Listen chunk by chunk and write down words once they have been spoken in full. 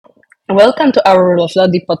Welcome to our Rule of Law,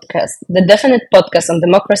 the podcast, the definite podcast on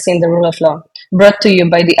democracy and the rule of law, brought to you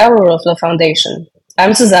by the Our Rule of Law Foundation.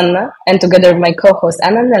 I'm Susanna, and together with my co-host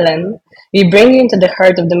Anna Nelen, we bring you into the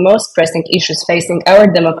heart of the most pressing issues facing our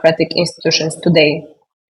democratic institutions today.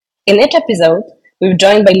 In each episode, we're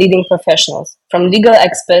joined by leading professionals, from legal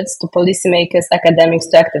experts to policymakers, academics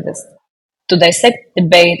to activists, to dissect,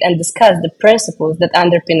 debate, and discuss the principles that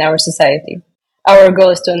underpin our society. Our goal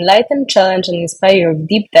is to enlighten, challenge, and inspire with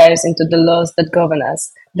deep dives into the laws that govern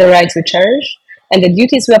us, the rights we cherish, and the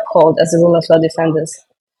duties we uphold as the rule of law defenders.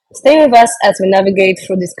 Stay with us as we navigate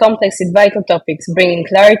through these complex yet vital topics, bringing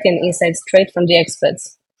clarity and insight straight from the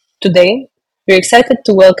experts. Today, we're excited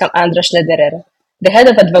to welcome András Léderer, the head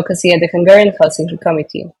of advocacy at the Hungarian Helsinki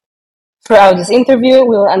Committee. Throughout this interview,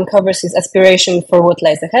 we will uncover his aspiration for what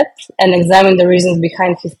lies ahead and examine the reasons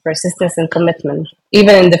behind his persistence and commitment,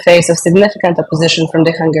 even in the face of significant opposition from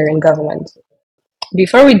the Hungarian government.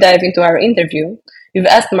 Before we dive into our interview, we've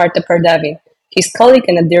asked Marta Pardavi, his colleague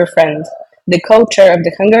and a dear friend, the co-chair of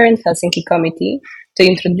the Hungarian Helsinki Committee, to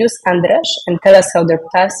introduce András and tell us how their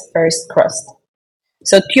paths first crossed.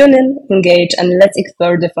 So tune in, engage, and let's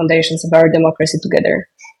explore the foundations of our democracy together.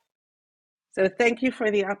 So thank you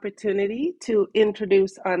for the opportunity to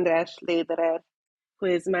introduce András Léderer, who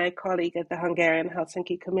is my colleague at the Hungarian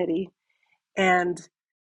Helsinki Committee. And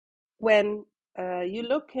when you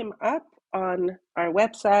look him up on our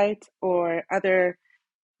website or other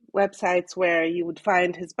websites where you would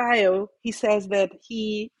find his bio, he says that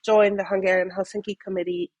he joined the Hungarian Helsinki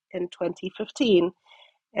Committee in 2015,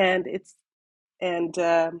 and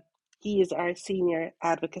he is our senior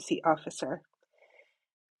advocacy officer.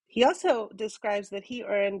 He also describes that he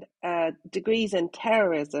earned degrees in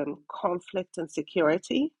terrorism, conflict and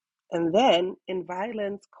security, and then in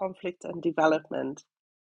violence, conflict and development.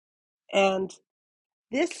 And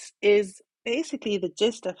this is basically the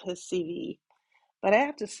gist of his CV. But I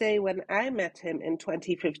have to say, when I met him in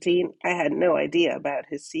 2015, I had no idea about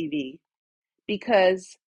his CV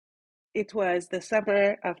because it was the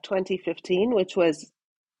summer of 2015, which was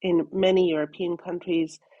in many European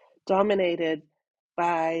countries dominated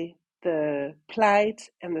by the plight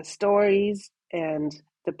and the stories and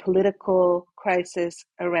the political crisis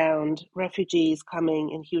around refugees coming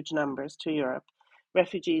in huge numbers to Europe,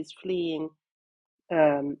 refugees fleeing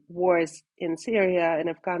wars in Syria and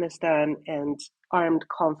Afghanistan and armed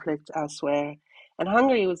conflict elsewhere. And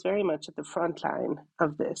Hungary was very much at the front line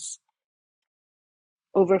of this.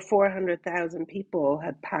 Over 400,000 people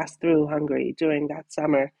had passed through Hungary during that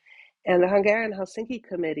summer. And the Hungarian Helsinki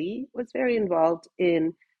Committee was very involved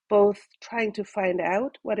in both trying to find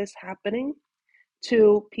out what is happening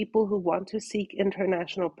to people who want to seek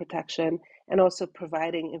international protection and also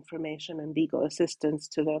providing information and legal assistance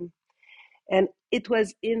to them. And it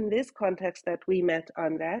was in this context that we met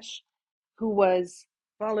András, who was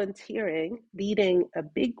volunteering, leading a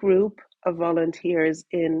big group of volunteers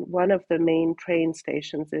in one of the main train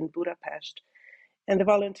stations in Budapest. And the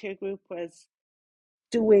volunteer group was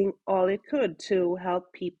doing all it could to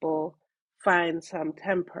help people find some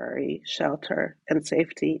temporary shelter and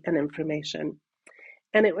safety and information.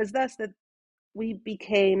 And it was thus that we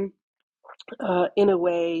became, in a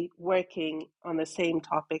way, working on the same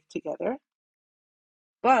topic together.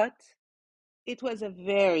 But it was a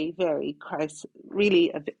very, very crisis,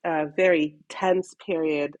 really a very tense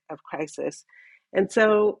period of crisis. And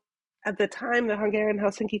so at the time, the Hungarian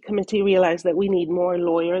Helsinki Committee realized that we need more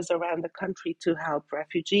lawyers around the country to help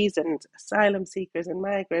refugees and asylum seekers and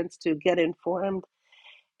migrants to get informed.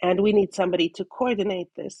 And we need somebody to coordinate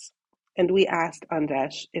this. And we asked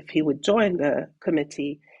András if he would join the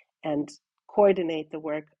committee and coordinate the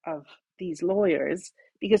work of these lawyers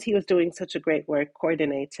because he was doing such a great work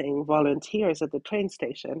coordinating volunteers at the train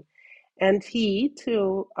station. And he,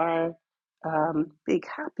 to our big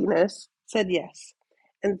happiness, said yes.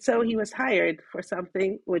 And so he was hired for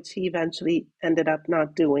something which he eventually ended up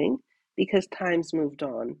not doing because times moved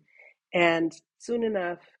on. And soon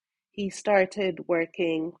enough, he started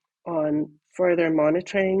working on further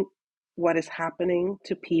monitoring what is happening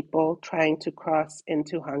to people trying to cross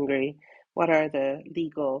into Hungary. What are the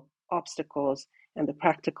legal obstacles and the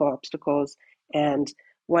practical obstacles, and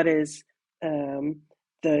what is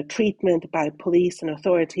the treatment by police and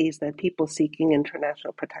authorities that people seeking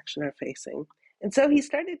international protection are facing. And so he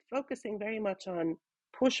started focusing very much on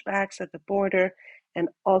pushbacks at the border and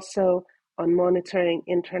also on monitoring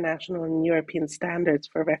international and European standards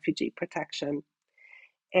for refugee protection.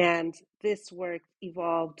 And this work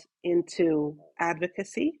evolved into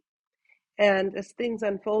advocacy. And as things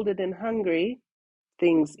unfolded in Hungary,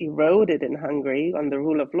 things eroded in Hungary on the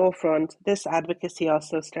rule of law front, this advocacy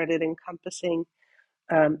also started encompassing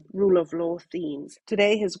rule of law themes.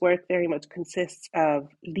 Today, his work very much consists of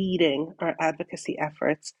leading our advocacy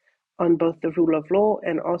efforts on both the rule of law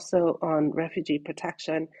and also on refugee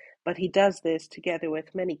protection. But he does this together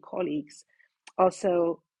with many colleagues,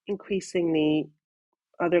 also increasingly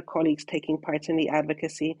other colleagues taking part in the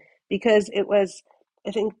advocacy, because it was,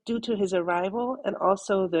 I think, due to his arrival and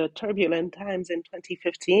also the turbulent times in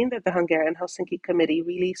 2015 that the Hungarian Helsinki Committee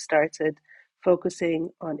really started focusing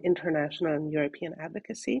on international and European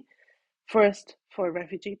advocacy. First, for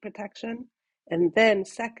refugee protection, and then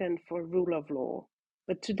second, for rule of law.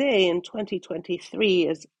 But today, in 2023,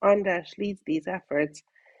 as András leads these efforts,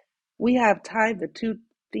 we have tied the two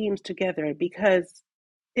themes together because,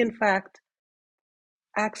 in fact,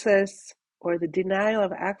 access or the denial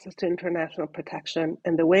of access to international protection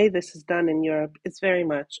and the way this is done in Europe is very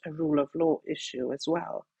much a rule of law issue as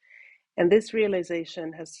well. And this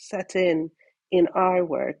realization has set in our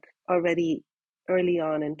work already early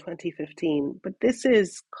on in 2015. But this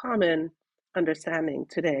is common understanding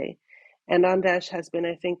today. And András has been,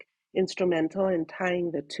 I think, instrumental in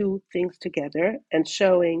tying the two things together and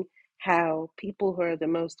showing how people who are the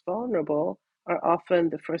most vulnerable are often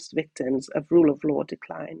the first victims of rule of law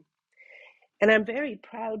decline. And I'm very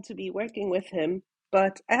proud to be working with him.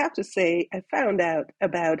 But I have to say, I found out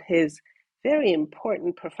about his very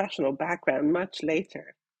important professional background much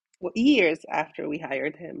later, well, years after we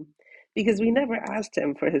hired him, because we never asked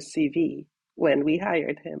him for his CV when we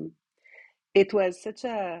hired him. It was such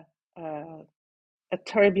a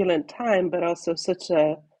turbulent time, but also such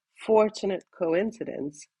a fortunate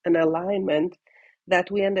coincidence, an alignment,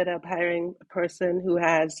 that we ended up hiring a person who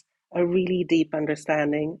has a really deep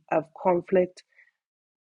understanding of conflict,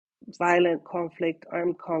 violent conflict,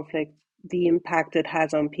 armed conflict, the impact it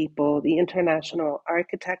has on people, the international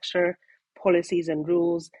architecture, policies, and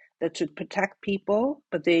rules that should protect people,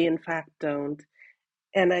 but they in fact don't.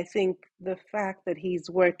 And I think the fact that he's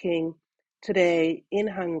working today in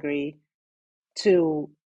Hungary to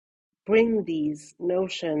bring these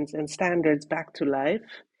notions and standards back to life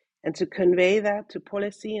and to convey that to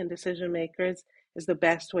policy and decision makers is the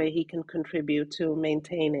best way he can contribute to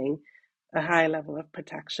maintaining a high level of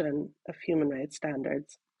protection of human rights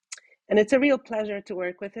standards. And it's a real pleasure to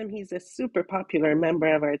work with him. He's a super popular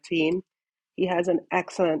member of our team. He has an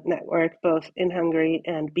excellent network both in Hungary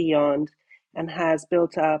and beyond, and has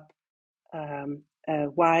built up a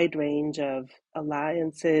wide range of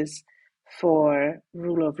alliances for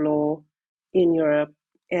rule of law in Europe.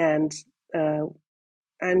 And uh,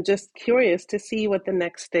 I'm just curious to see what the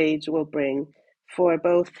next stage will bring for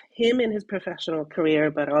both him in his professional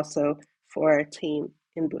career, but also for our team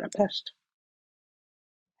in Budapest.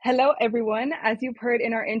 Hello, everyone. As you've heard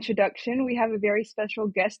in our introduction, we have a very special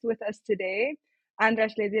guest with us today,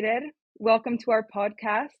 András Léderer. Welcome to our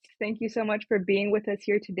podcast. Thank you so much for being with us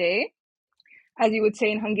here today. As you would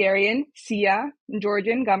say in Hungarian, Szia, in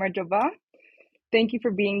Georgian, Gamarjova. Thank you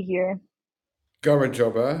for being here.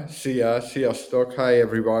 Garajoba, sziasztok. Hi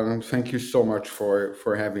everyone. Thank you so much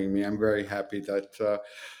for having me. I'm very happy that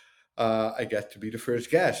I get to be the first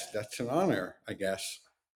guest. That's an honor, I guess.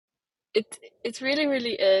 It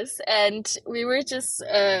really is, and we were just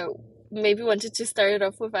maybe wanted to start it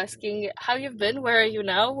off with asking how you've been. Where are you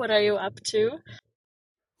now? What are you up to?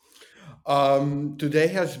 Today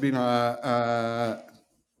has been a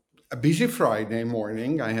busy Friday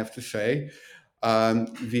morning, I have to say.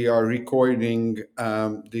 We are recording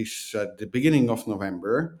this at the beginning of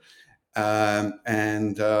November,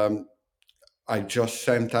 and I just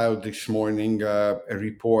sent out this morning a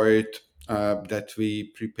report that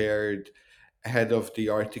we prepared ahead of the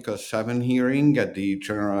Article 7 hearing at the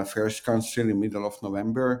General Affairs Council in middle of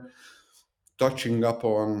November, touching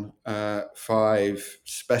upon five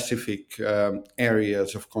specific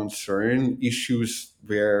areas of concern, issues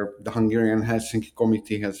where the Hungarian Helsinki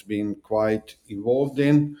Committee has been quite involved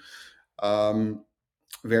in,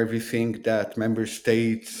 where we think that member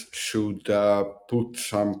states should put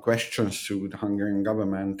some questions to the Hungarian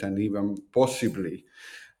government and even possibly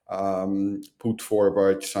put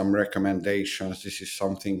forward some recommendations. This is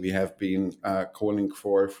something we have been calling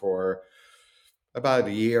for about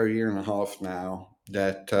a year and a half now,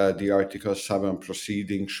 that the Article 7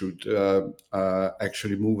 proceeding should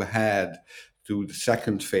actually move ahead to the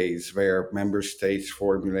second phase, where member states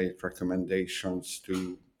formulate recommendations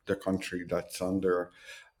to the country that's under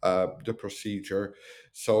the procedure.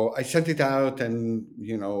 So I sent it out, and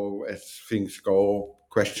as things go,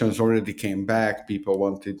 questions already came back. People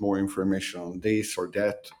wanted more information on this or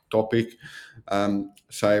that topic.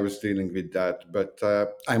 So I was dealing with that. But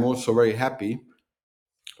I'm also very happy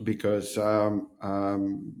because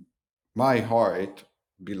my heart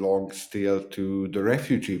belong still to the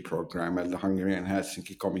refugee program at the Hungarian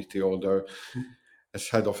Helsinki Committee, although as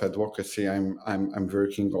head of advocacy, I'm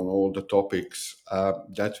working on all the topics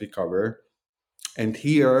that we cover. And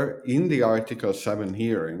here in the Article 7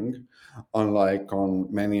 hearing, unlike on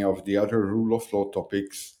many of the other rule of law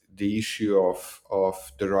topics, the issue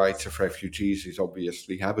of the rights of refugees is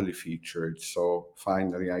obviously heavily featured. So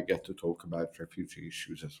finally, I get to talk about refugee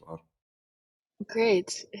issues as well.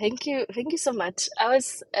 Great. Thank you so much. I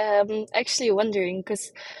was actually wondering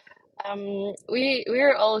because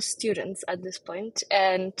we're all students at this point,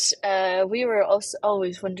 and we were also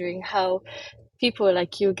always wondering how people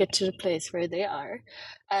like you get to the place where they are.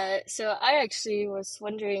 So I actually was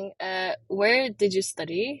wondering, where did you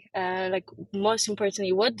study? Like, most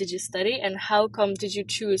importantly, what did you study, and how come did you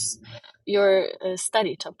choose your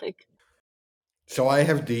study topic? So I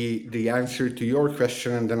have the answer to your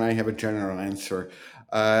question, and then I have a general answer,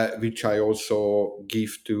 which I also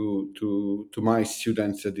give to my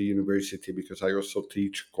students at the university, because I also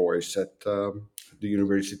teach a course at the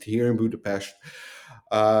university here in Budapest.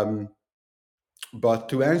 Um, but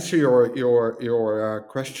to answer your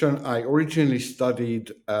question, I originally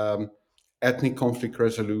studied ethnic conflict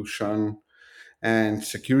resolution and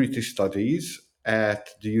security studies at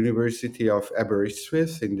the University of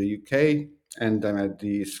Aberystwyth in the UK, and then at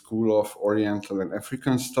the School of Oriental and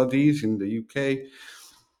African Studies in the UK.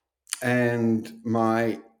 And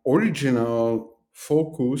my original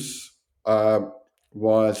focus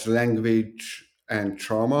was language and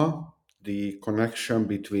trauma, the connection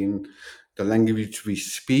between the language we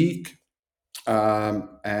speak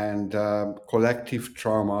and collective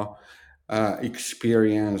trauma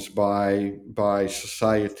experienced by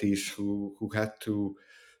societies who had to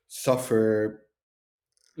suffer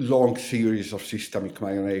long series of systemic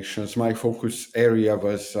violations. My focus area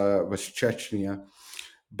was Chechnya,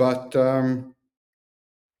 but the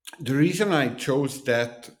reason I chose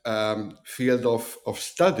that field of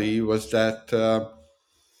study was that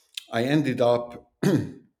I ended up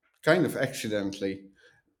kind of accidentally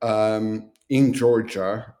in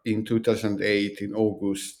Georgia in 2008 in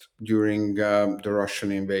August during the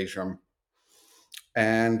Russian invasion.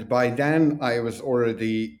 And by then I was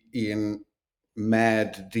already in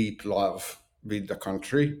mad, deep love with the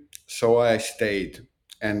country. So I stayed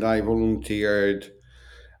and I volunteered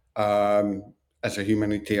as a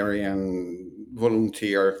humanitarian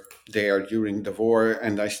volunteer there during the war.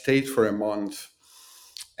 And I stayed for a month.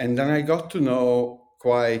 And then I got to know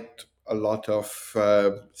quite a lot of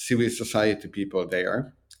civil society people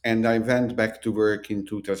there. And I went back to work in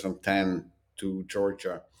 2010 to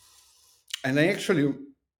Georgia. And I actually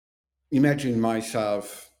imagined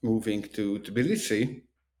myself moving to Tbilisi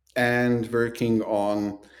and working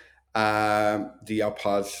on the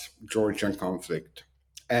Abkhaz Georgian conflict.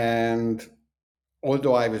 And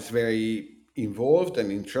although I was very involved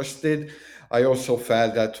and interested, I also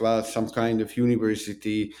felt that, well, some kind of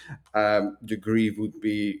university degree would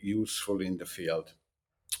be useful in the field.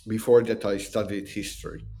 Before that, I studied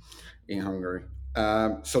history in Hungary.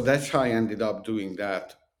 So that's how I ended up doing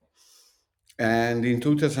that. And in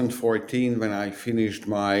 2014, when I finished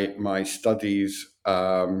my studies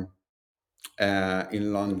in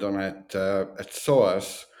London at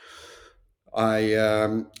SOAS, I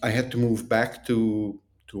had to move back to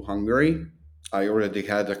Hungary. I already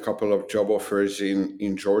had a couple of job offers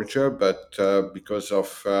in Georgia, but because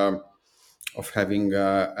of having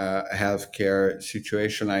a healthcare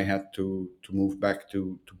situation, I had to move back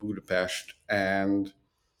to Budapest. And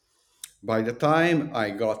by the time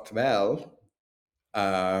I got well,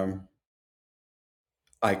 um,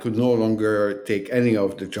 I could no longer take any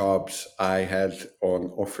of the jobs I had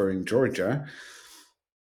on offer in Georgia.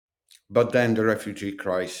 But then the refugee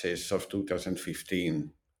crisis of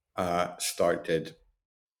 2015 started,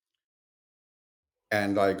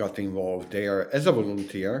 and I got involved there as a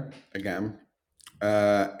volunteer again.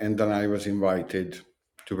 And then I was invited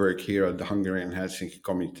to work here at the Hungarian Helsinki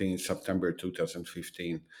Committee in September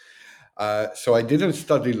 2015. So I didn't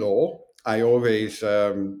study law. I always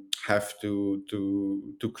have to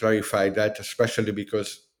clarify that, especially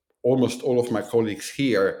because almost all of my colleagues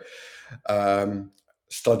here um,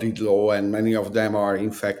 studied law, and many of them are,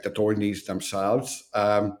 in fact, attorneys themselves.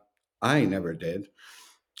 I never did.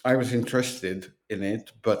 I was interested in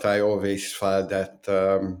it, but I always felt that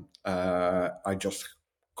I just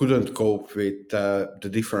couldn't cope with the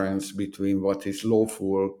difference between what is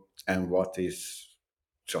lawful and what is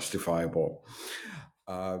justifiable.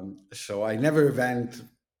 So I never went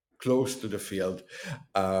close to the field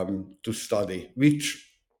to study, which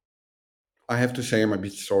I have to say I'm a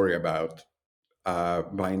bit sorry about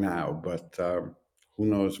by now, but who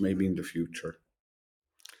knows, maybe in the future.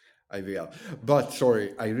 I will. But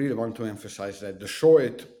sorry, I really want to emphasize that the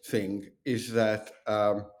short thing is that,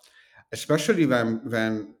 especially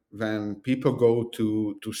when people go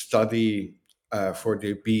to study for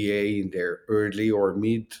their BA in their early or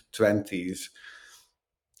mid 20s,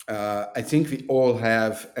 I think we all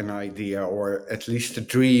have an idea or at least a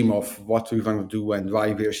dream of what we want to do and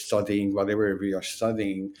why we're studying whatever we are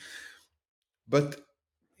studying. But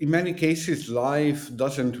in many cases, life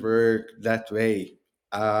doesn't work that way,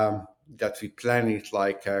 that we plan it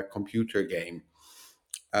like a computer game.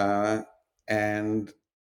 And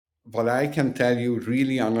what I can tell you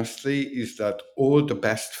really honestly is that all the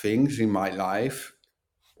best things in my life,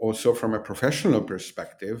 also from a professional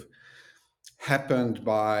perspective, happened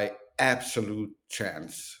by absolute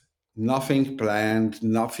chance. Nothing planned,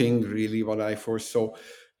 nothing really what I foresaw.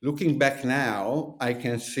 Looking back now, I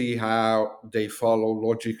can see how they follow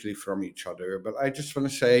logically from each other. But I just want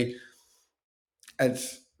to say,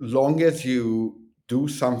 as long as you do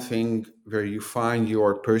something where you find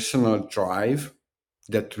your personal drive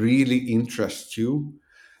that really interests you,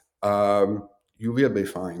 you will be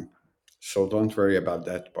fine. So don't worry about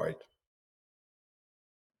that part.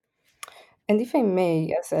 And if I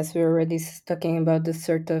may, as we're already talking about this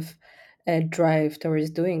sort of drive towards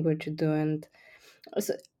doing what you do, and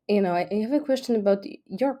so, I have a question about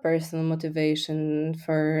your personal motivation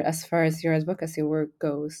for as far as your advocacy work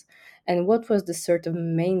goes, and what was the sort of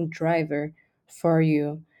main driver for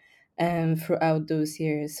you throughout those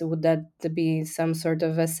years? Would that be some sort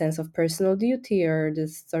of a sense of personal duty, or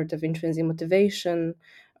this sort of intrinsic motivation,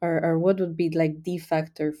 or what would be like the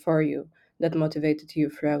factor for you that motivated you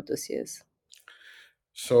throughout those years?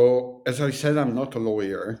 So, as I said, I'm not a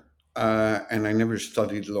lawyer, and I never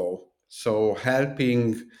studied law. So,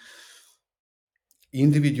 helping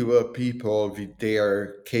individual people with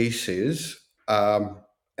their cases,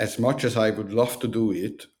 as much as I would love to do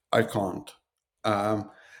it, I can't.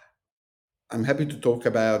 Um, I'm happy to talk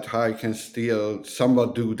about how I can still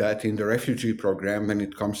somewhat do that in the refugee program when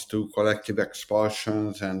it comes to collective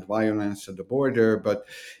expulsions and violence at the border, but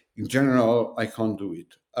in general, I can't do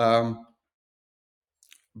it.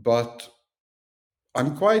 But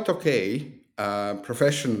I'm quite okay,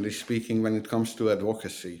 professionally speaking, when it comes to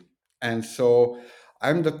advocacy. And so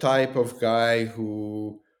I'm the type of guy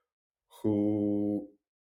who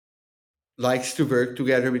likes to work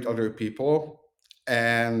together with other people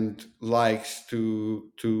and likes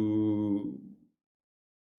to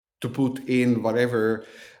put in whatever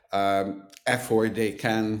effort they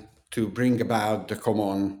can to bring about the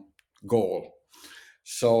common goal.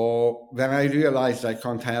 So when I realized I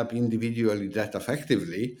can't help individually that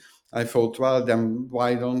effectively, I thought, well, then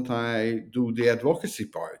why don't I do the advocacy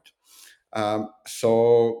part?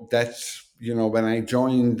 So that's, when I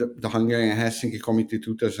joined the Hungarian Helsinki Committee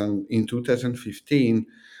in 2015,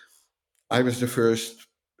 I was the first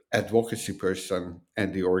advocacy person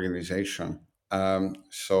at the organization.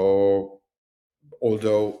 So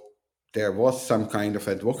although there was some kind of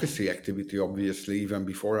advocacy activity, obviously, even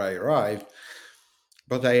before I arrived,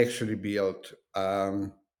 but I actually built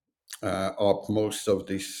up most of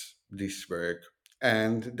this work,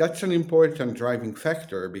 and that's an important driving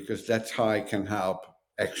factor because that's how I can help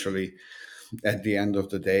actually at the end of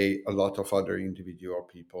the day a lot of other individual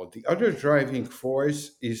people. The other driving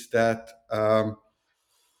force is that,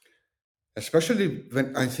 especially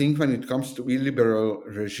when it comes to illiberal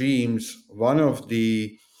regimes, one of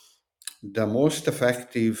the most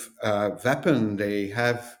effective weapon they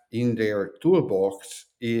have in their toolbox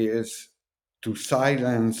is to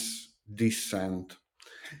silence dissent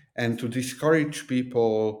and to discourage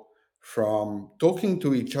people from talking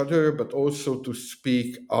to each other, but also to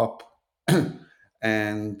speak up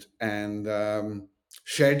and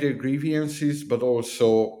share their grievances, but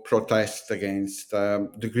also protest against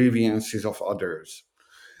the grievances of others.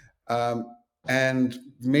 Um, and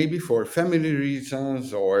maybe for family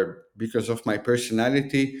reasons or because of my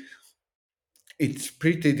personality, it's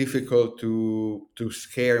pretty difficult to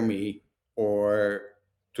scare me or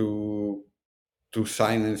to to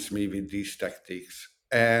silence me with these tactics.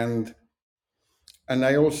 And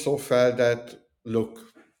I also felt that,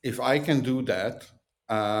 look, if I can do that,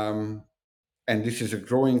 and this is a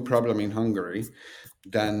growing problem in Hungary,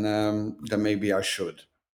 then maybe I should.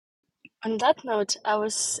 On that note, I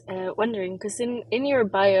was wondering because in your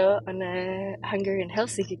bio on the Hungarian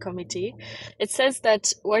Helsinki Committee, it says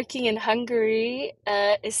that working in Hungary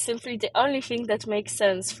is simply the only thing that makes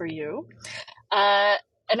sense for you. Uh,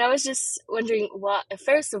 and I was just wondering, why,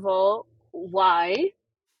 first of all, why?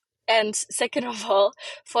 And second of all,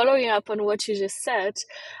 following up on what you just said,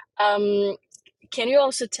 um, can you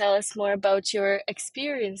also tell us more about your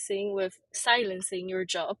experiencing with silencing your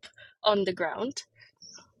job on the ground?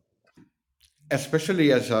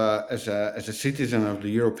 Especially as a citizen of the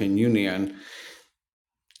European Union,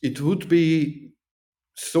 it would be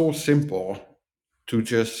so simple to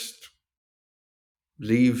just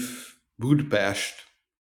leave Budapest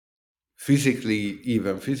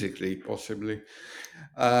even physically, possibly,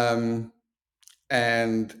 um,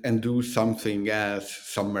 and do something else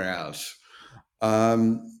somewhere else.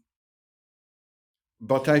 Um,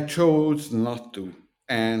 but I chose not to.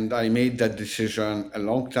 And I made that decision a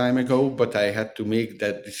long time ago, but I had to make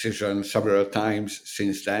that decision several times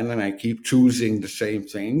since then. And I keep choosing the same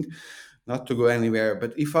thing, not to go anywhere.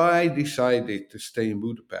 But if I decided to stay in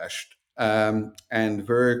Budapest and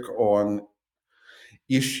work on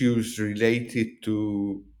issues related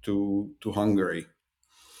to Hungary,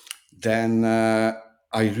 then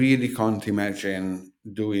I really can't imagine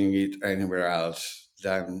doing it anywhere else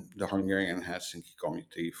than the Hungarian Helsinki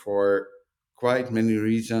Committee for quite many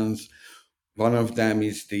reasons. One of them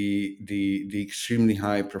is the extremely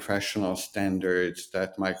high professional standards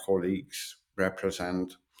that my colleagues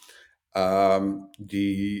represent,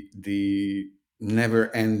 the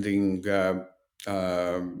never-ending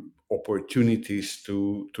opportunities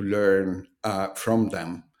to learn from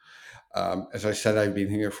them. As I said, I've been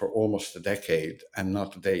here for almost a decade, and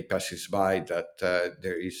not a day passes by that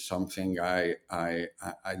there is something I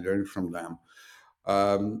learned from them.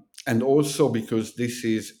 And also because this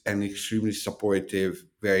is an extremely supportive,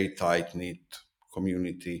 very tight knit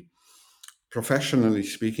community, professionally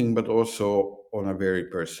speaking, but also on a very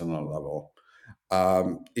personal level.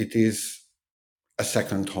 It is a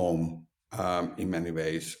second home in many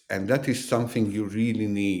ways. And that is something you really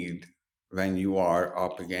need when you are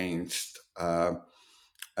up against an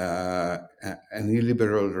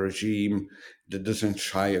illiberal regime that doesn't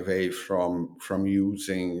shy away from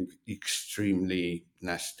using extremely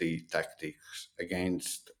nasty tactics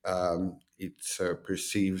against its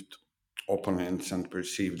perceived opponents and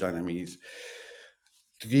perceived enemies.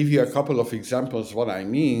 To give you a couple of examples, what I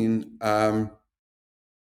mean,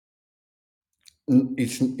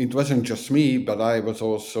 it wasn't just me, but I was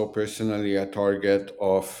also personally a target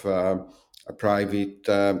of a private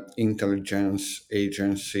intelligence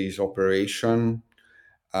agency's operation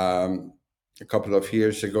a couple of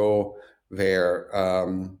years ago, where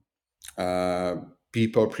uh,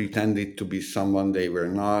 people pretended to be someone they were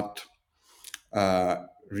not,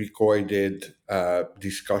 recorded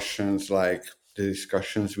discussions like the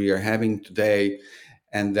discussions we are having today,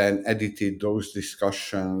 and then edited those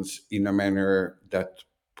discussions in a manner that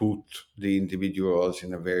put the individuals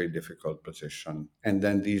in a very difficult position. And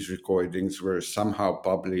then these recordings were somehow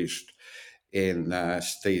published in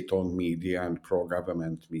state-owned media and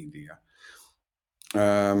pro-government media.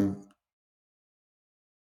 A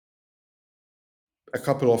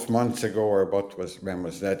couple of months ago, or when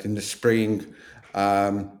was that? In the spring,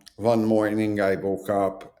 one morning I woke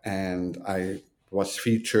up and I was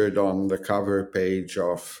featured on the cover page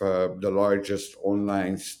of the largest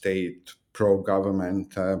online state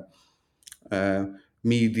pro-government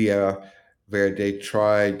media, where they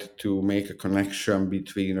tried to make a connection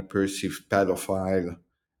between a perceived pedophile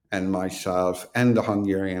and myself and the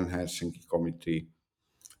Hungarian Helsinki Committee.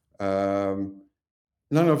 None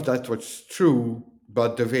of that was true,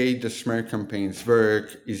 but the way the smear campaigns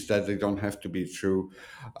work is that they don't have to be true.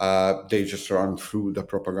 They just run through the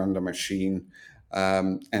propaganda machine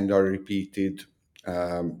and are repeated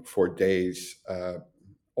for days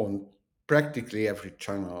on practically every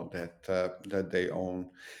channel that they own.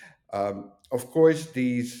 Of course,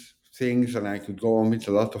 these things, and I could go on with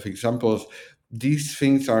a lot of examples, these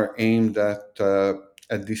things are aimed at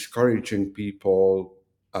discouraging people,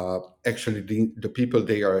 actually the people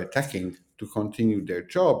they are attacking, to continue their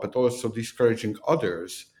job, but also discouraging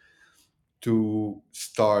others to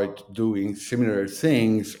start doing similar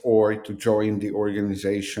things or to join the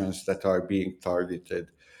organizations that are being targeted.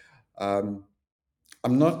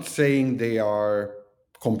 I'm not saying they are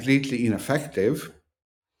completely ineffective,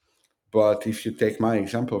 but if you take my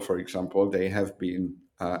example, for example, they have been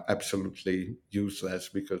absolutely useless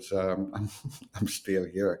because I'm still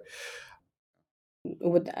here.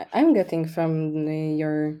 What I'm getting from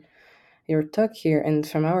your talk here and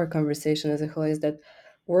from our conversation as a whole is that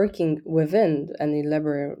working within an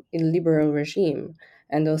illiberal regime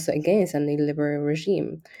and also against an illiberal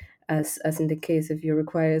regime, as in the case of you,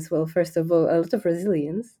 requires, well, first of all, a lot of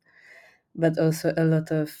resilience, but also a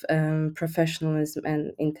lot of professionalism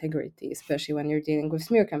and integrity, especially when you're dealing with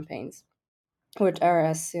smear campaigns. which are,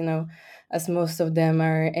 as you know, as most of them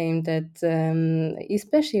are aimed at,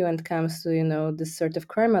 especially when it comes to, this sort of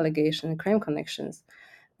crime allegation, crime connections,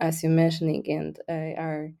 as you're mentioning, and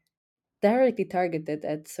are directly targeted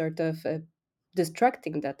at sort of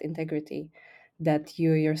distracting that integrity that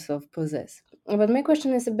you yourself possess. But my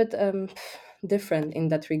question is a bit different in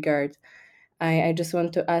that regard. I just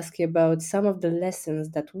want to ask you about some of the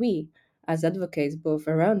lessons that we, as advocates, both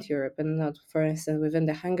around Europe and not, for instance, within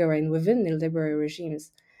the Hungarian, within the liberal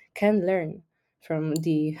regimes, can learn from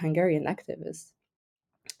the Hungarian activists.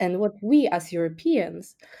 And what we as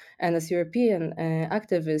Europeans and as European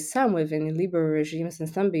activists, some within liberal regimes and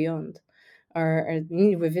some beyond, are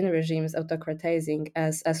within regimes autocratizing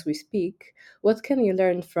as we speak, what can you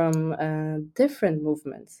learn from different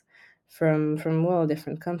movements from all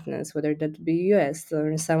different continents, whether that be US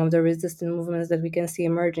or some of the resistant movements that we can see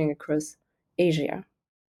emerging across Asia?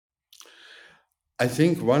 I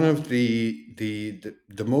think one of the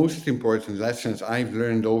most important lessons I've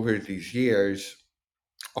learned over these years,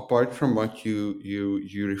 apart from what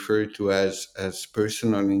you refer to as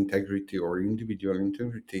personal integrity or individual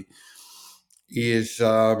integrity, is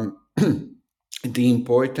the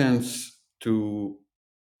importance to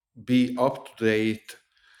be up to date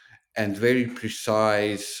and very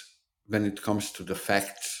precise when it comes to the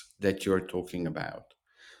facts that you're talking about.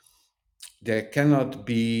 There cannot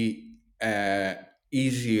be a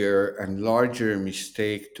easier and larger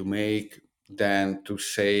mistake to make than to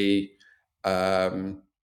say um,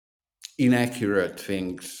 inaccurate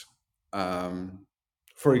things. Um,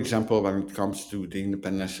 for example, when it comes to the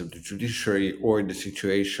independence of the judiciary or the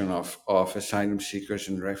situation of asylum seekers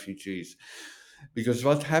and refugees. Because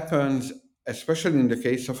what happens, especially in the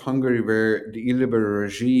case of Hungary, where the illiberal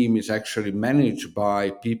regime is actually managed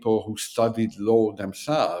by people who studied law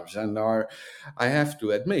themselves and are, I have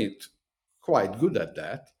to admit, quite good at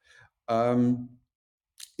that, um,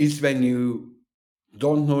 is when you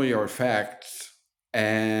don't know your facts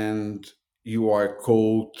and you are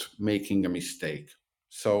caught making a mistake.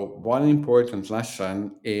 So, one important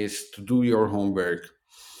lesson is to do your homework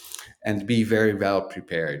and be very well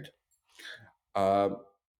prepared. Uh,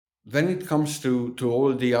 when it comes to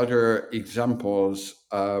all the other examples,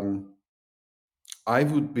 I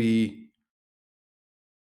would be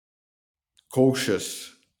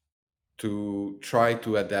cautious to try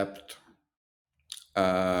to adapt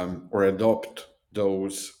or adopt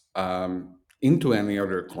those into any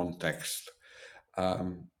other context.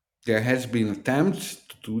 Um, there has been attempts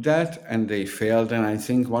to do that and they failed. And I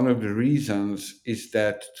think one of the reasons is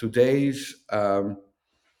that today's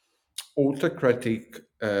autocratic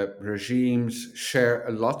regimes share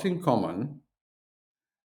a lot in common,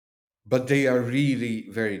 but they are really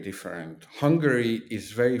very different. Hungary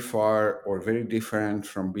is very far or very different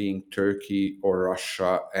from being Turkey or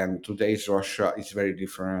Russia, and today's Russia is very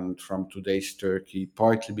different from today's Turkey,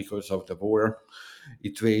 partly because of the war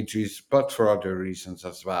it wages, but for other reasons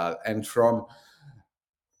as well. And from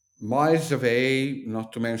miles away,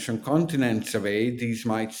 not to mention continents away, these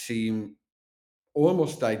might seem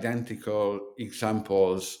almost identical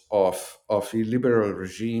examples of illiberal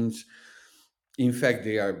regimes. In fact,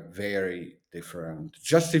 they are very different.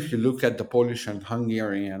 Just if you look at the Polish and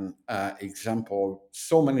Hungarian example,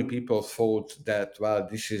 so many people thought that, well,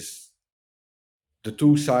 this is the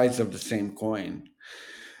two sides of the same coin.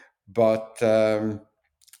 But I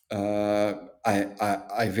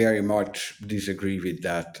very much disagree with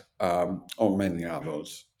that on many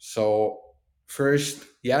levels. So, first,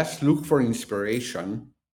 yes, look for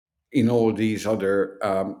inspiration in all these other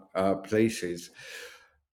places,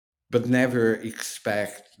 but never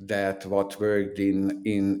expect that what worked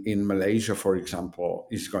in Malaysia, for example,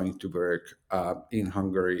 is going to work in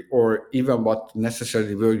Hungary, or even what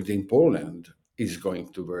necessarily worked in Poland is going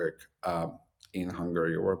to work in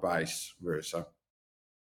Hungary, or vice versa.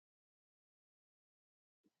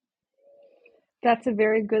 That's a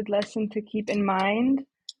very good lesson to keep in mind,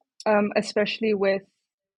 especially with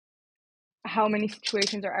how many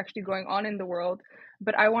situations are actually going on in the world.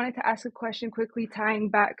 But I wanted to ask a question quickly, tying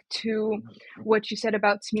back to what you said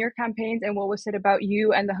about smear campaigns and what was said about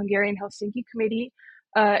you and the Hungarian Helsinki Committee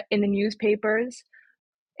in the newspapers.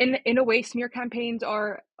 In a way, smear campaigns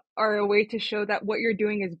are a way to show that what you're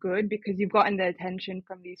doing is good because you've gotten the attention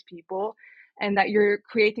from these people and that you're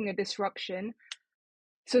creating a disruption.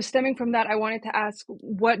 So stemming from that, I wanted to ask,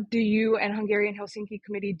 what do you and Hungarian Helsinki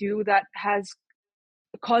Committee do that has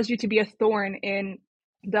caused you to be a thorn in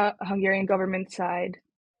the Hungarian government side?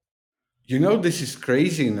 You know, this is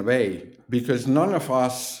crazy in a way because none of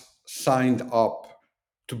us signed up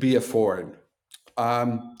to be a foreign.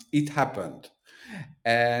 It happened.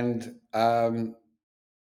 And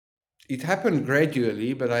it happened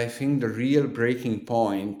gradually, but I think the real breaking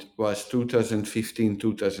point was 2015,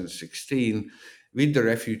 2016 with the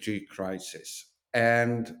refugee crisis.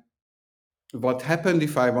 And what happened,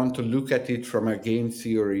 if I want to look at it from a game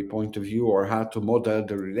theory point of view or how to model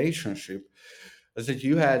the relationship, is that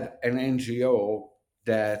you had an NGO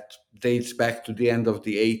that dates back to the end of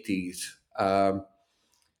the 80s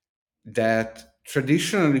that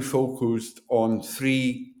traditionally focused on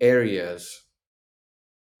three areas: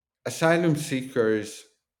 asylum seekers,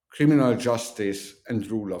 criminal justice, and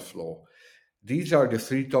rule of law. These are the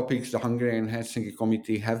three topics the Hungarian Helsinki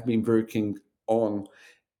Committee have been working on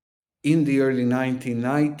in the early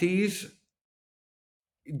 1990s,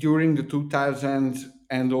 during the 2000s,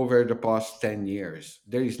 and over the past 10 years.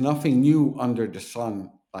 There is nothing new under the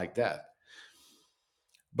sun like that.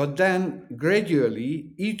 But then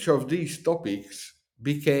gradually, each of these topics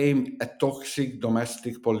became a toxic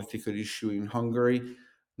domestic political issue in Hungary,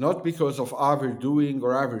 not because of our doing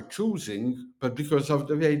or our choosing, but because of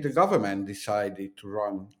the way the government decided to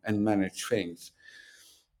run and manage things.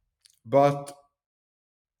 But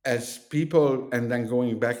as people, and then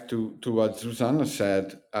going back to what Susanna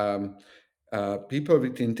said, people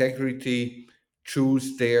with integrity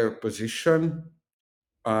choose their position,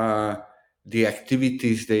 uh, the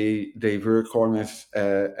activities they work on as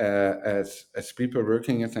people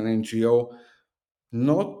working at an NGO,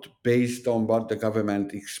 not based on what the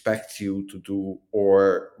government expects you to do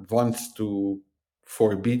or wants to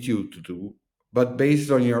forbid you to do, but based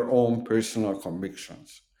on your own personal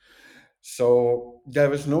convictions. So there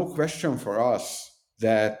was no question for us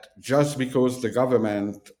that just because the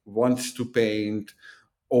government wants to paint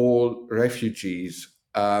all refugees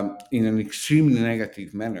in an extremely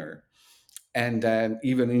negative manner, and then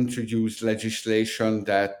even introduced legislation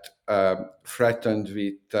that threatened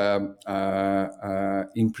with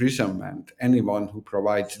imprisonment anyone who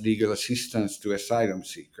provides legal assistance to asylum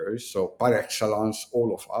seekers, so par excellence,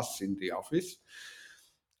 all of us in the office.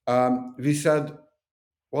 We said,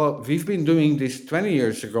 well, we've been doing this 20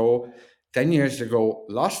 years ago, 10 years ago,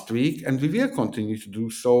 last week, and we will continue to do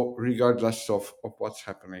so regardless of what's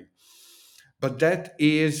happening. But that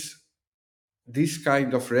is this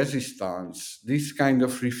kind of resistance, this kind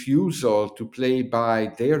of refusal to play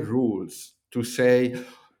by their rules, to say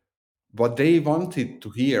what they wanted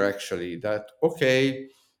to hear, actually, that, okay,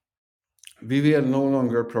 we will no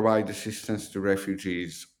longer provide assistance to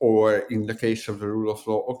refugees, or in the case of the rule of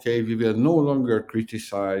law, okay, we will no longer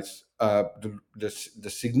criticize the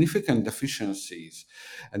significant deficiencies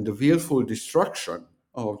and the willful destruction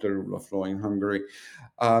of the rule of law in Hungary,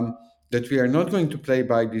 that we are not going to play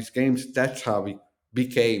by these games. That's how we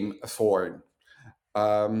became a thorn.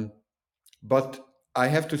 But I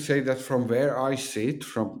have to say that from where I sit,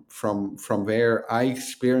 from where I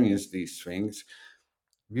experience these things,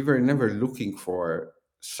 we were never looking for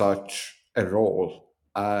such a role.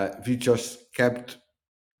 We just kept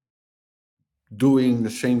doing the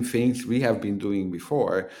same things we have been doing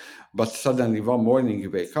before, but suddenly one morning you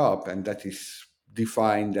wake up and that is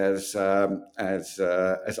defined as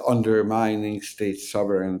undermining state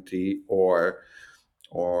sovereignty or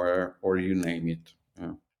you name it.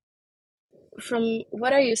 Yeah. From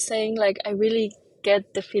what are you saying, like I really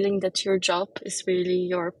get the feeling that your job is really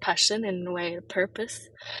your passion and in a way a purpose.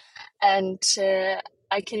 And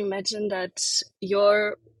I can imagine that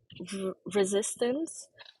your resistance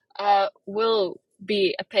will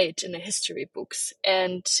be a page in the history books,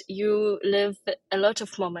 and you live a lot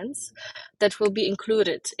of moments that will be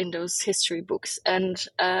included in those history books. And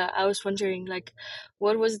I was wondering, like,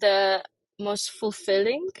 what was the most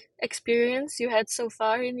fulfilling experience you had so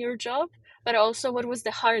far in your job, but also what was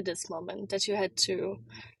the hardest moment that you had to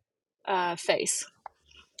face?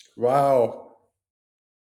 Wow,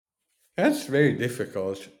 that's very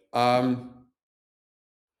difficult. The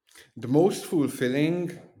most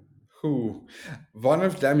fulfilling, who one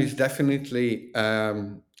of them is definitely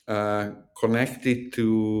connected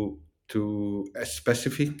to a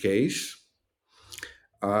specific case,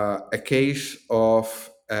 a case of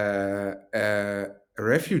a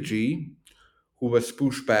refugee who was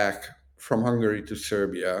pushed back from Hungary to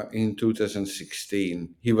Serbia in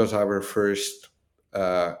 2016. He was our first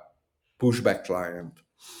pushback client,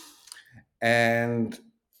 and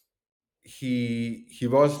he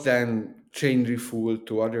was then chain refueled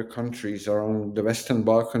to other countries around the Western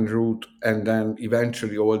Balkan route, and then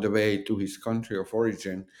eventually all the way to his country of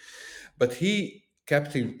origin. But he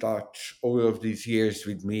kept in touch all of these years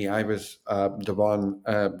with me. I was the one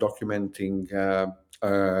documenting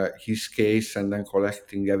his case and then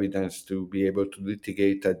collecting evidence to be able to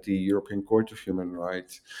litigate at the European Court of Human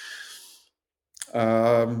Rights.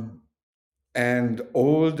 Um, And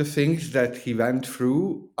all the things that he went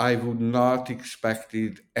through, I would not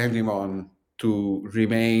expected anyone to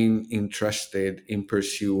remain interested in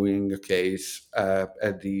pursuing a case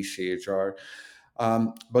at the ECHR.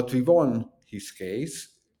 But we won his case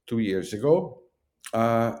 2 years ago,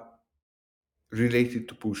 related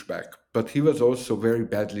to pushback. But he was also very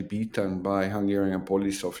badly beaten by Hungarian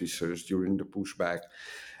police officers during the pushback.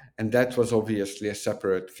 And that was obviously a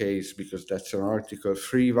separate case because that's an Article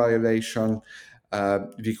 3 violation.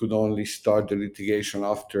 We could only start the litigation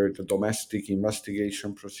after the domestic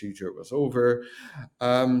investigation procedure was over.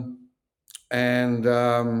 And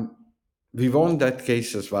we won that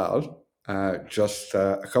case as well, just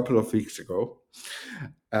a couple of weeks ago.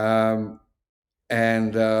 And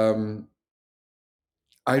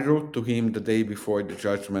I wrote to him the day before the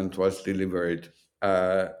judgment was delivered,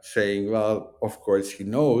 saying, well, of course he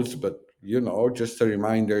knows, but, just a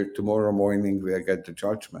reminder, tomorrow morning we'll get the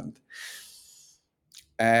judgment.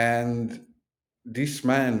 And this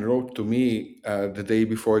man wrote to me the day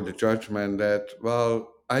before the judgment that,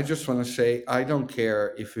 well, I just want to say, I don't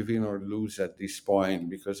care if we win or lose at this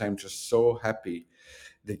point, because I'm just so happy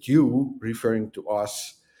that you, referring to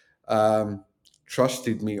us,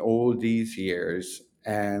 trusted me all these years,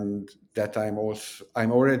 and that I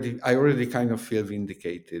already kind of feel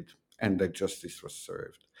vindicated and that justice was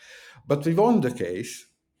served. But we won the case,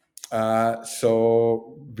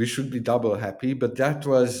 so we should be double happy. But that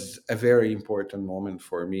was a very important moment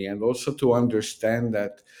for me, and also to understand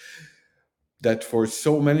that for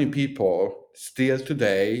so many people still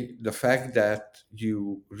today, the fact that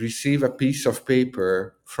you receive a piece of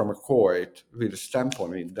paper from a court with a stamp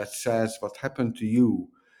on it that says what happened to you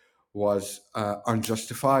was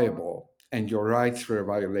unjustifiable and your rights were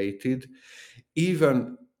violated,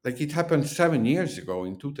 even like it happened 7 years ago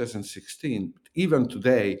in 2016, even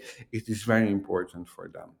today, it is very important for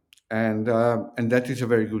them. And that is a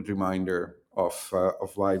very good reminder of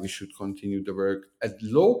why we should continue the work. At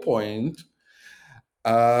low point,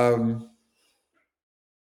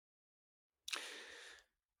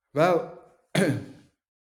 well,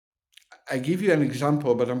 I give you an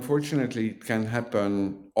example, but unfortunately it can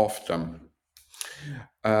happen often,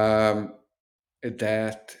 that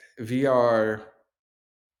we are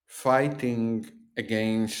fighting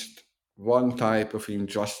against one type of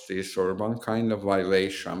injustice or one kind of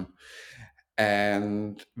violation,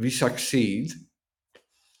 and we succeed.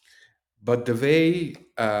 But the way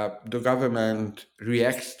the government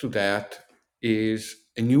reacts to that is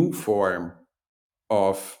a new form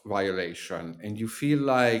of violation. And you feel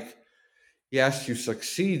like, yes, you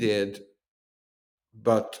succeeded,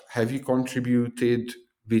 but have you contributed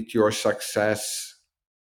with your success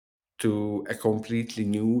to a completely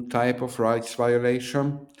new type of rights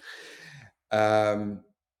violation? And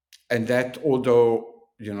that, although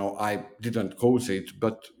I didn't cause it,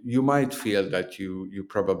 but you might feel that you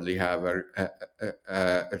probably have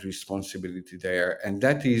a responsibility there, and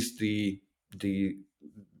that is the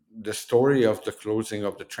story of the closing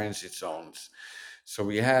of the transit zones. So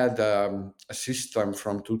we had a system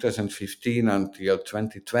from 2015 until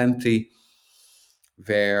 2020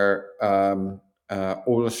 where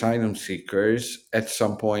all asylum seekers, at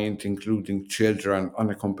some point, including children,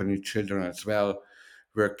 unaccompanied children as well,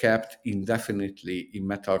 were kept indefinitely in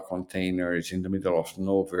metal containers in the middle of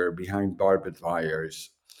nowhere behind barbed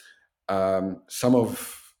wires. Some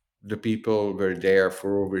of the people were there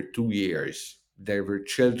for over 2 years. There were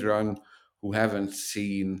children who haven't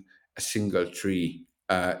seen a single tree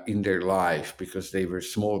in their life because they were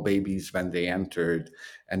small babies when they entered,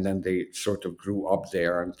 and then they sort of grew up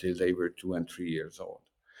there until they were 2 and 3 years old.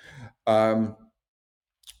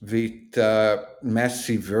 With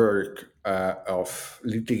massive work of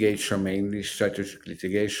litigation, mainly strategic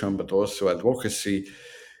litigation, but also advocacy,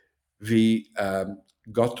 we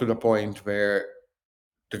got to the point where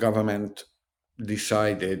the government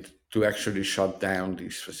decided to actually shut down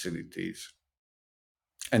these facilities.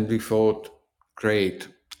 And we thought, great.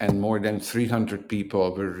 And more than 300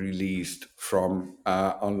 people were released from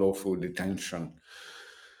unlawful detention.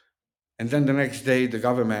 And then the next day, the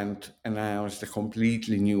government announced a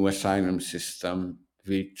completely new asylum system,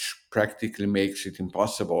 which practically makes it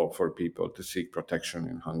impossible for people to seek protection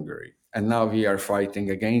in Hungary. And now we are fighting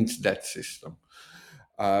against that system.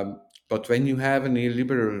 But when you have a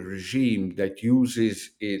neoliberal regime that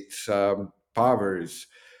uses its powers,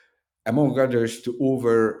 among others, to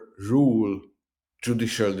overrule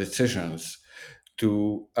judicial decisions,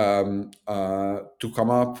 to come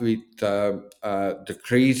up with the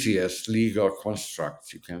craziest legal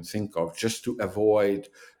constructs you can think of, just to avoid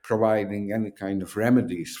providing any kind of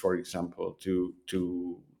remedies, for example, to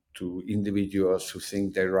to individuals who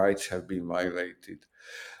think their rights have been violated.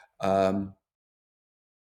 Um,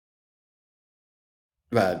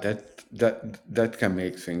 well, that can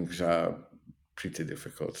make things pretty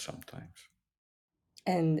difficult sometimes.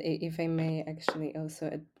 And if I may actually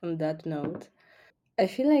also on that note, I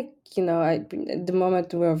feel like, at the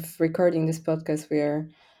moment of recording this podcast, we are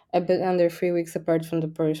a bit under 3 weeks apart from the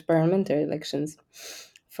Polish parliamentary elections.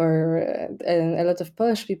 For a lot of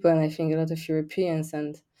Polish people, and I think a lot of Europeans,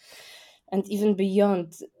 and even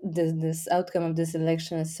beyond this outcome of this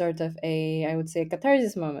election is sort of I would say, a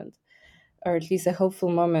catharsis moment, or at least a hopeful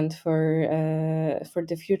moment for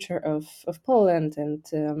the future of Poland and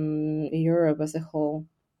Europe as a whole.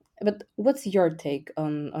 But what's your take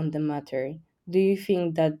on the matter? Do you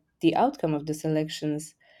think that the outcome of these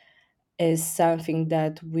elections is something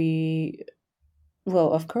that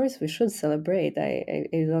well, of course, we should celebrate. I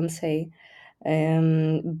don't say,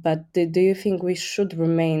 but do you think we should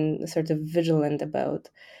remain sort of vigilant about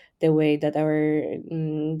the way that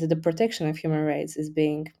the protection of human rights is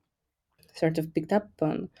being sort of picked up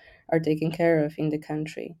on or taken care of in the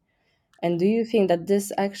country? And do you think that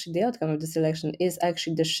the outcome of this election is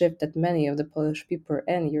actually the shift that many of the Polish people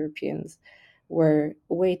and Europeans were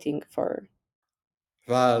waiting for?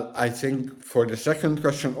 Well, I think for the second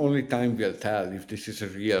question, only time will tell if this is a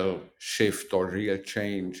real shift or real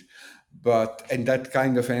change. And that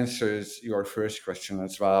kind of answers your first question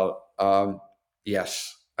as well.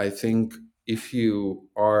 Yes, I think if you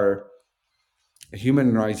are a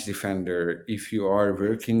human rights defender, if you are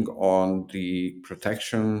working on the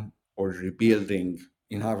protection or rebuilding,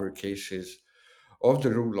 in our cases, of the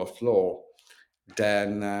rule of law,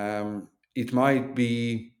 then it might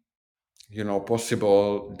be,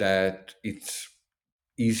 possible that it's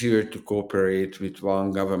easier to cooperate with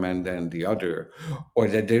one government than the other, or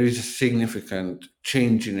that there is a significant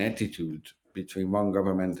change in attitude between one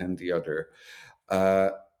government and the other.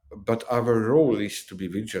 Uh, but our role is to be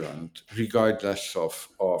vigilant, regardless of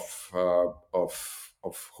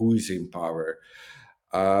who is in power.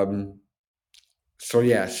 Um, so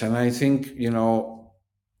yes, and I think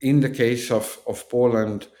in the case of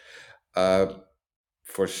Poland, uh,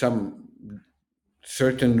 for some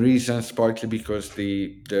certain reasons, partly because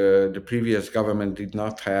the previous government did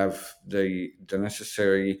not have the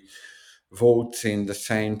necessary votes in the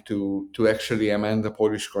Sejm to actually amend the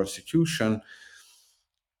Polish constitution.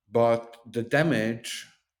 But the damage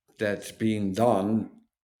that's being done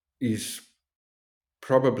is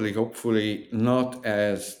probably, hopefully, not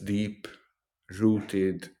as deep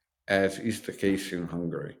rooted as is the case in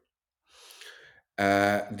Hungary.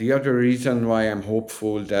 The other reason why I'm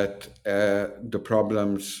hopeful that the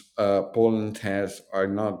problems Poland has are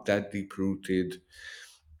not that deep rooted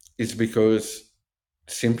is because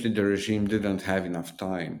simply the regime didn't have enough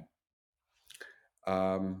time.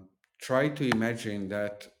 Try to imagine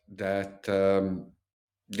that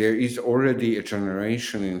there is already a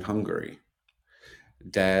generation in Hungary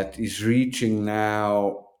that is reaching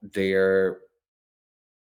now their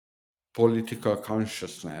political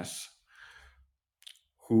consciousness,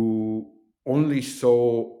 who only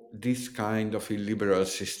saw this kind of illiberal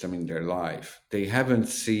system in their life. They haven't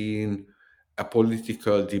seen a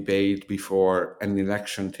political debate before an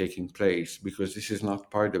election taking place because this is not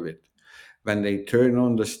part of it. When they turn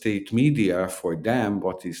on the state media, for them,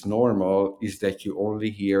 what is normal is that you only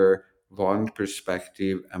hear one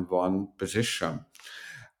perspective and one position.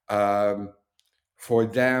 Um, for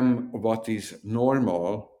them, what is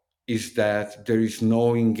normal is that there is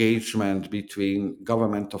no engagement between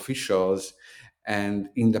government officials and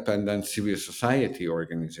independent civil society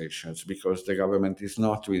organizations because the government is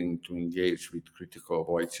not willing to engage with critical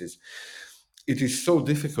voices. It is so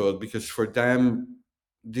difficult because for them,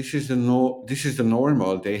 this is the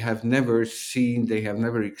normal. They have never seen, they have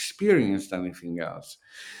never experienced anything else.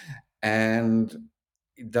 And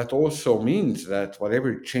that also means that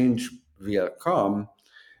whatever change will come,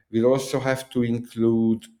 we'll also have to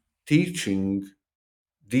include teaching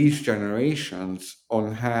these generations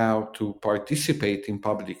on how to participate in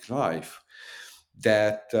public life,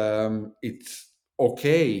 that it's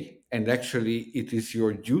okay and actually it is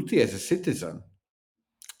your duty as a citizen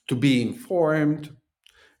to be informed,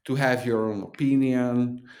 to have your own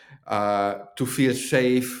opinion, to feel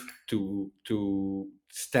safe, to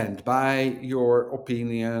stand by your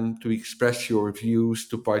opinion, to express your views,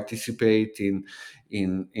 to participate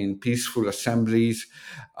in peaceful assemblies.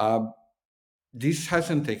 This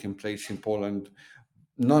hasn't taken place in Poland.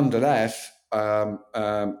 Nonetheless,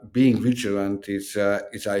 being vigilant is,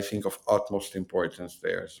 I think, of utmost importance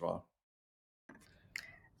there as well.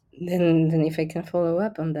 then if I can follow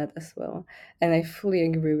up on that as well, and I fully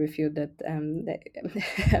agree with you that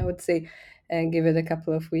I would say give it a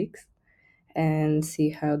couple of weeks and see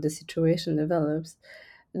how the situation develops.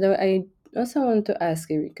 Though I also want to ask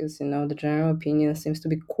you because the general opinion seems to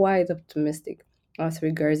be quite optimistic as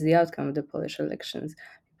regards the outcome of the Polish elections.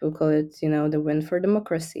 People call it, the win for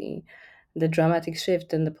democracy, the dramatic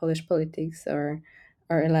shift in the Polish politics, or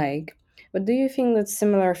alike. But do you think that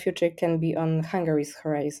similar future can be on Hungary's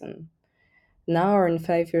horizon now, or in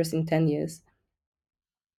 5 years, in 10 years?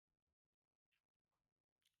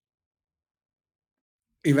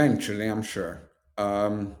 Eventually, I'm sure.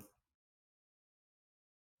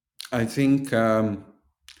 I think,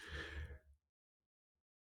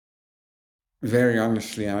 very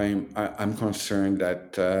honestly, I'm concerned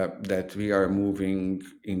that we are moving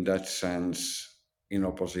in that sense in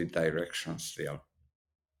opposite directions still.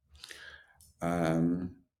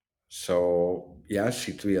 Um, so yes,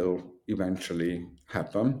 it will eventually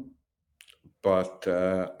happen, but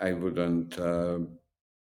I wouldn't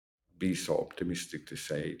be so optimistic to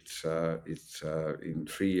say it's in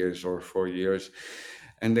 3 years or 4 years.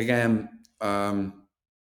 And again,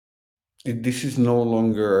 this is no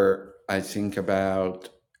longer, I think, about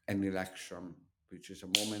an election, which is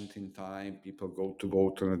a moment in time. People go to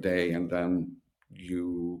vote on a day, and then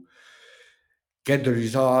you get the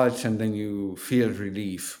results, and then you feel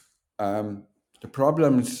relief. The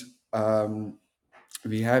problems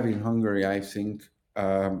we have in Hungary, I think,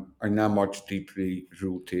 are now much deeply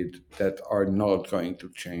rooted that are not going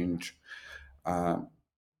to change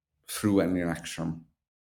through an election.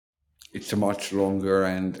 It's a much longer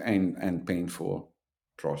and painful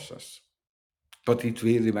process. But it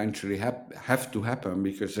will eventually have to happen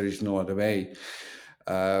because there is no other way.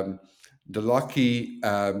 The lucky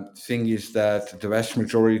thing is that the vast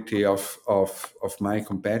majority of my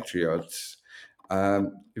compatriots,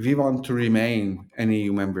 we want to remain an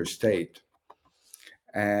EU member state.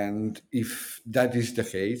 And if that is the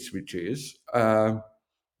case, which is,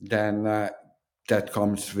 then that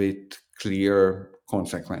comes with clear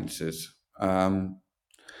consequences.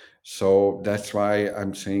 So that's why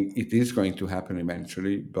I'm saying it is going to happen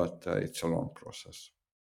eventually, but it's a long process.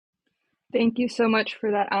 Thank you so much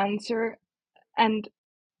for that answer. And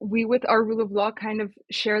we, with our rule of law, kind of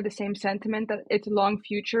share the same sentiment that it's a long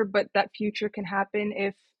future, but that future can happen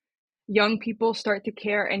if young people start to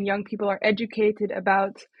care and young people are educated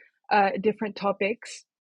about different topics.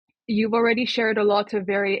 You've already shared a lot of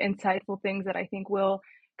very insightful things that I think will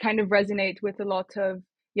kind of resonate with a lot of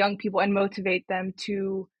young people and motivate them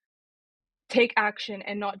to take action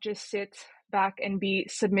and not just sit back and be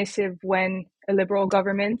submissive when liberal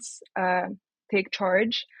governments take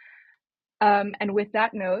charge. And with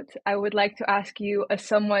that note, I would like to ask you a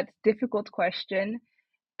somewhat difficult question.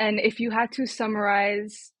 And if you had to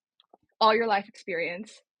summarize all your life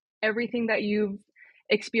experience, everything that you've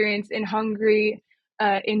experienced in Hungary,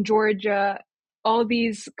 in Georgia, all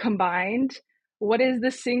these combined, what is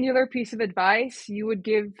the singular piece of advice you would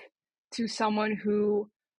give to someone who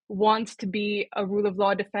wants to be a rule of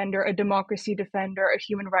law defender, a democracy defender, a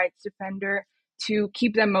human rights defender, to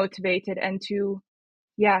keep them motivated and to,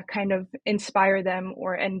 yeah, kind of inspire them,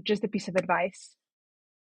 or and just a piece of advice?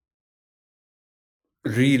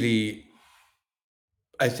 Really,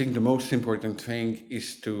 I think the most important thing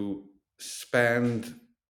is to spend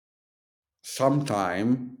some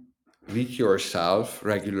time with yourself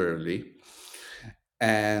regularly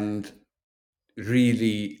and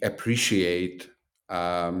really appreciate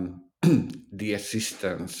the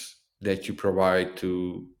assistance that you provide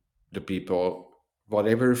to the people,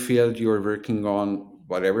 whatever field you're working on,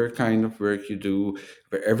 whatever kind of work you do,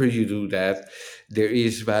 wherever you do that, there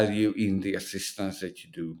is value in the assistance that you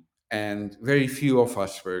do. And very few of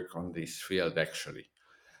us work on this field actually.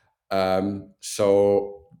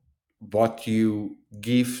 So what you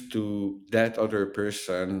give to that other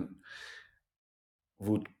person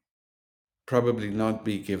would probably not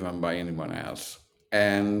be given by anyone else.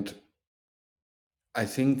 And I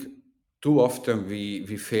think too often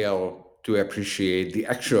we fail to appreciate the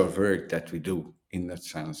actual work that we do in that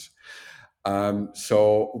sense.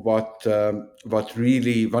 So what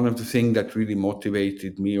really, one of the things that really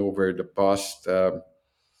motivated me over the past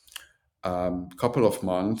couple of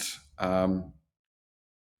months, and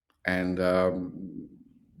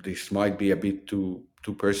this might be a bit too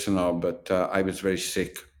personal, but I was very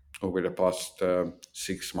sick over the past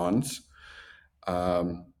 6 months.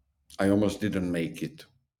 I almost didn't make it.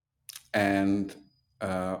 And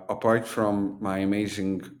apart from my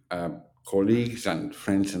amazing colleagues and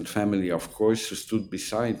friends and family, of course, who stood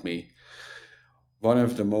beside me, one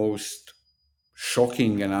of the most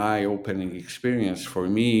shocking and eye-opening experience for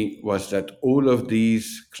me was that all of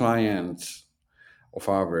these clients of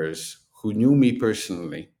ours who knew me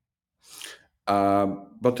personally,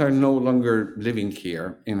 but are no longer living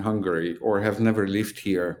here in Hungary or have never lived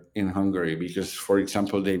here in Hungary because, for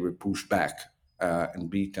example, they were pushed back and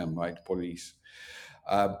beaten by the police.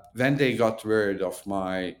 When they got word of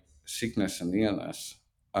my sickness and illness,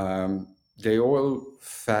 they all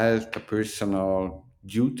felt a personal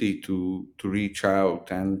duty to reach out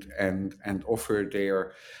and offer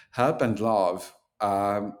their help and love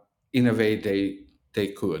in a way they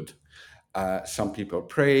could. Some people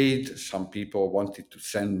prayed, some people wanted to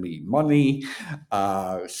send me money,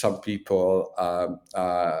 some people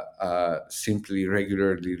simply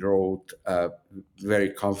regularly wrote very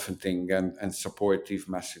comforting and supportive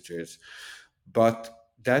messages. But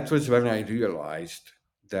that was when I realized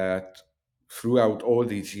that throughout all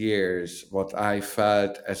these years, what I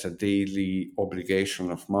felt as a daily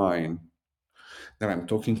obligation of mine, that I'm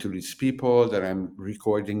talking to these people, that I'm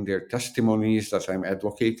recording their testimonies, that I'm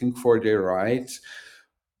advocating for their rights,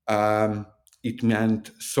 um, it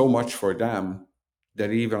meant so much for them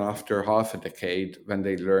that even after half a decade, when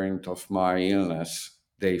they learned of my illness,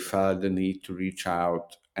 they felt the need to reach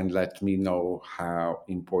out and let me know how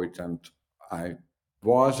important I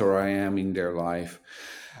was or I am in their life.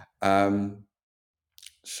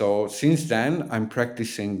 So since then, I'm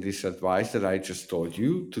practicing this advice that I just told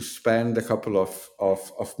you, to spend a couple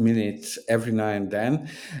of minutes every now and then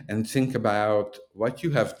and think about what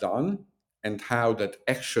you have done and how that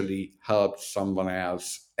actually helped someone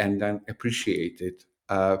else, and then appreciate it.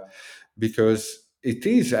 Because it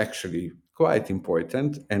is actually quite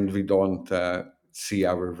important, and we don't see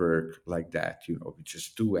our work like that. You know, we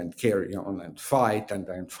just do and carry on and fight and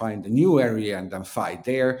then find a new area and then fight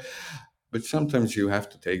there. But sometimes you have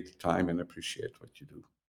to take the time and appreciate what you do.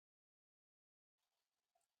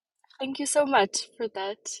 Thank you so much for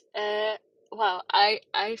that. Wow,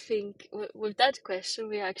 I think with that question,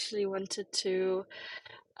 we actually wanted to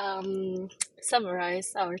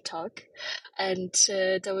summarize our talk, and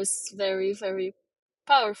that was very, very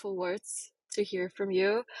powerful words to hear from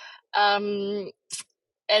you. Um,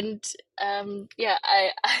 and yeah,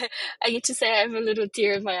 I get to say I have a little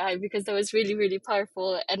tear in my eye because that was really, really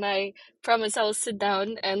powerful, and I promise I'll sit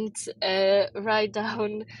down and write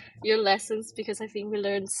down your lessons, because I think we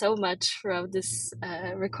learned so much throughout this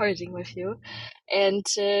recording with you, and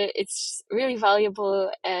it's really valuable,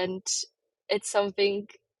 and it's something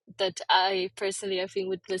that I personally, I think,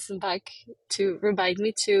 would listen back to remind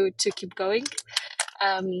me to keep going.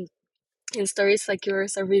 um and stories like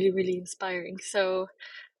yours are really, really inspiring. So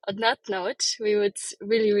on that note, we would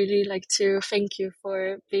really, really like to thank you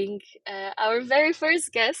for being our very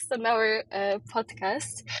first guest on our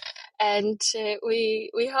podcast, and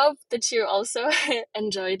we hope that you also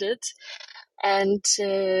enjoyed it, and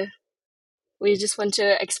we just want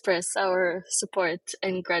to express our support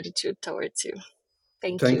and gratitude towards you.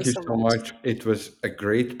 Thank you Thank you so so much. much. It was a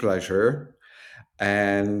great pleasure.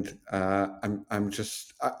 And I'm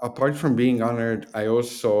just, apart from being honored, I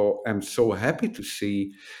also am so happy to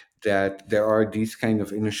see that there are these kind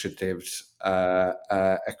of initiatives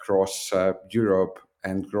across Europe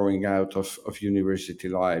and growing out of university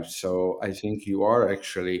lives. So I think you are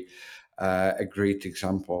actually a great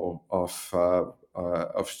example of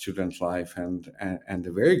student life, and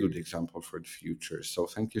a very good example for the future. So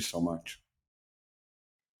thank you so much.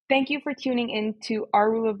 Thank you for tuning in to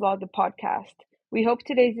Our Rule of Law, the podcast. We hope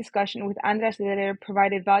today's discussion with András Léderer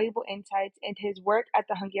provided valuable insights into his work at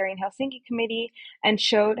the Hungarian Helsinki Committee and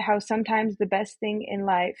showed how sometimes the best thing in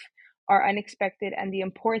life are unexpected, and the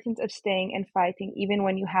importance of staying and fighting even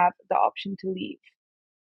when you have the option to leave.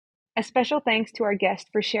 A special thanks to our guests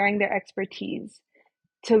for sharing their expertise.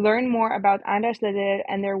 To learn more about András Léderer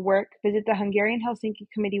and their work, visit the Hungarian Helsinki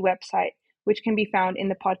Committee website, which can be found in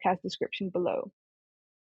the podcast description below.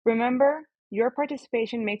 Remember, your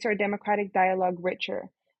participation makes our democratic dialogue richer.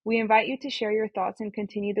 We invite you to share your thoughts and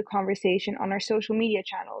continue the conversation on our social media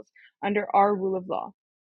channels under Our Rule of Law.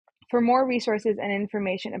 For more resources and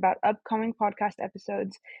information about upcoming podcast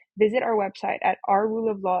episodes, visit our website at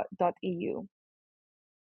ourruleoflaw.eu.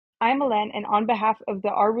 I'm Alen, and on behalf of the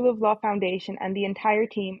Our Rule of Law Foundation and the entire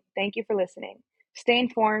team, thank you for listening. Stay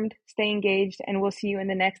informed, stay engaged, and we'll see you in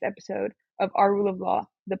the next episode of Our Rule of Law,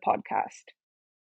 the podcast.